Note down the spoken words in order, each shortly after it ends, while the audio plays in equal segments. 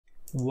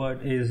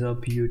What is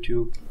up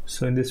YouTube?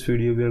 So in this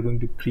video we are going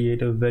to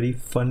create a very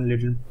fun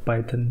little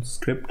Python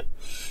script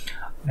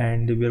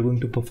and we are going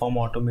to perform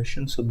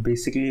automation. So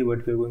basically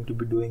what we are going to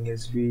be doing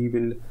is we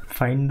will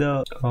find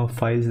the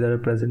files that are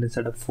present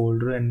inside a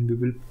folder and we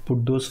will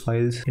put those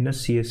files in a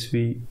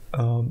CSV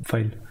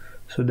file.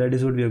 So that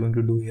is what we are going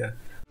to do here.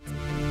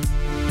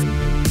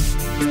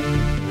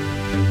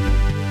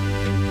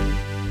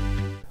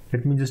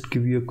 Let me just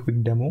give you a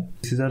quick demo.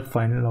 This is our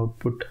final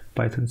output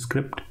Python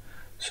script.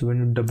 So when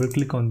you double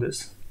click on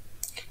this,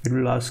 it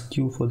will ask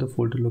you for the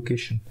folder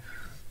location.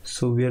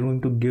 So we are going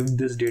to give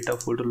this data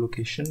folder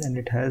location and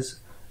it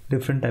has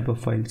different type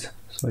of files.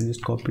 So I'll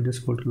just copy this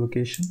folder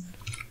location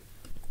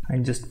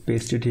and just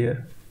paste it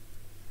here.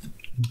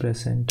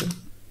 Press enter.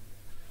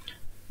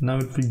 Now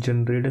it will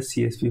generate a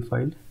CSV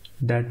file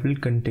that will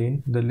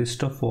contain the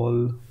list of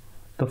all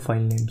the file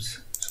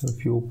names. So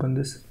if you open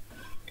this,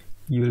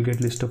 you will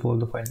get list of all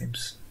the file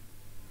names.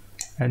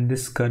 And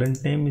this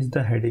current name is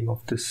the heading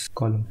of this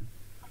column.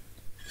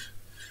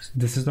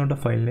 This is not a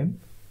file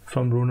name.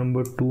 From row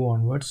number 2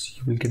 onwards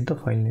you will get the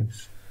file name.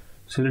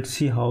 So let's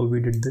see how we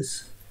did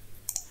this.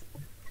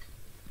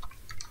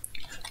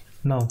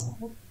 Now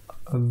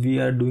we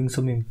are doing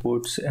some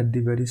imports at the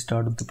very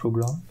start of the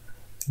program.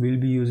 We'll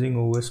be using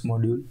OS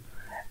module,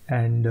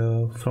 and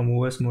from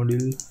OS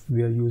module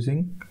we are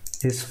using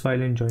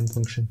isFile and join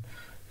function.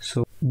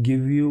 So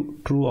give you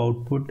true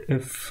output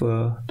if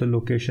the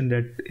location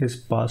that is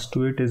passed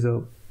to it is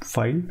a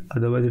file,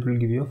 otherwise it will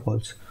give you a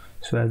false.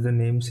 So as the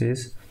name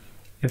says,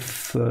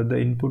 if the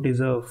input is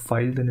a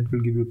file, then it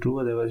will give you true,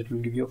 otherwise it will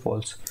give you a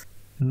false.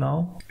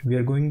 Now we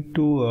are going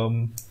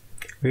to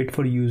wait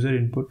for user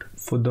input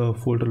for the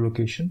folder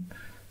location.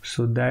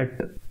 So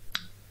that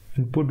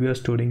input we are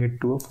storing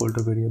it to a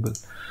folder variable.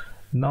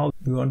 Now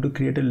we want to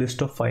create a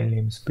list of file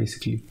names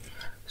basically.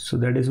 So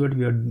that is what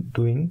we are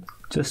doing.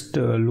 Just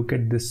look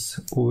at this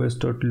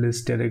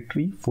os.list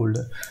directory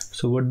folder.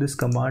 So what this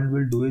command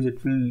will do is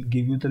it will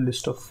give you the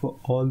list of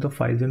all the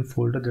files and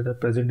folder that are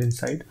present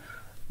inside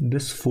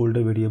this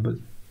folder variable.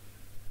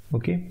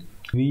 Okay,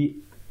 we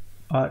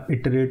are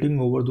iterating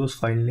over those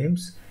file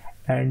names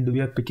and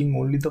we are picking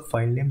only the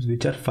file names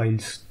which are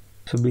files.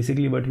 So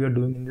basically what we are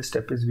doing in this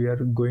step is we are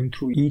going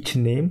through each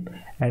name,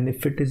 and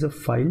if it is a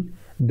file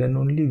then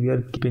only we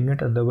are keeping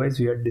it, otherwise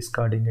we are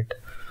discarding it.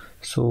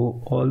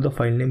 So all the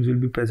file names will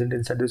be present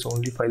inside this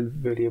only file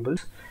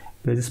variables.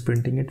 We are just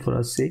printing it for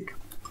our sake.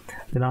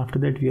 Then after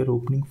that we are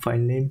opening file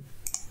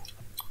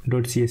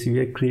name.csv. We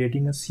are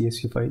creating a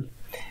CSV file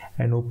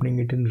and opening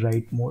it in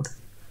write mode.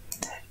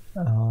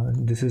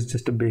 This is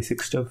just a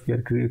basic stuff. We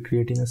are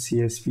creating a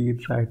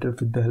CSV writer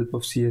with the help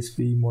of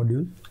CSV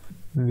module.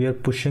 We are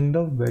pushing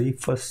the very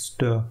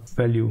first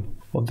value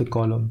of the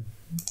column,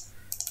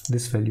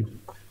 this value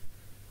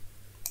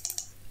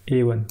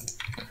A1.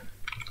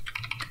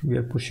 We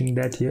are pushing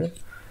that here.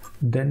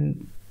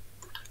 Then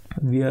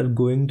we are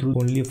going through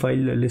only file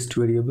list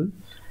variable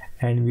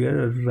and we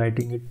are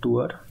writing it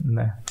to our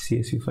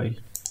CSV file.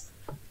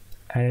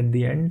 And at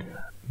the end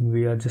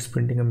we are just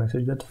printing a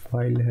message that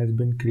file has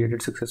been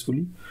created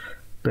successfully.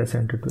 Press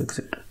enter to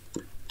exit.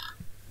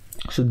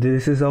 So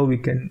this is how we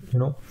can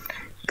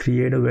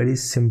create a very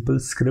simple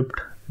script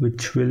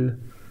which will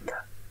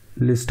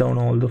list down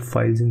all the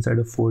files inside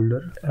a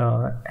folder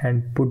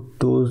and put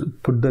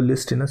the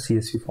list in a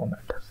CSV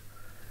format.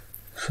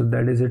 So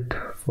that is it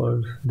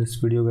for this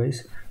video,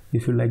 guys.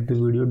 If you like the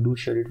video, do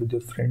share it with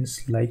your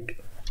friends,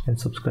 like and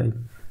subscribe.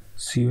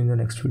 See you in the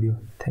next video.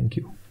 Thank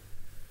you.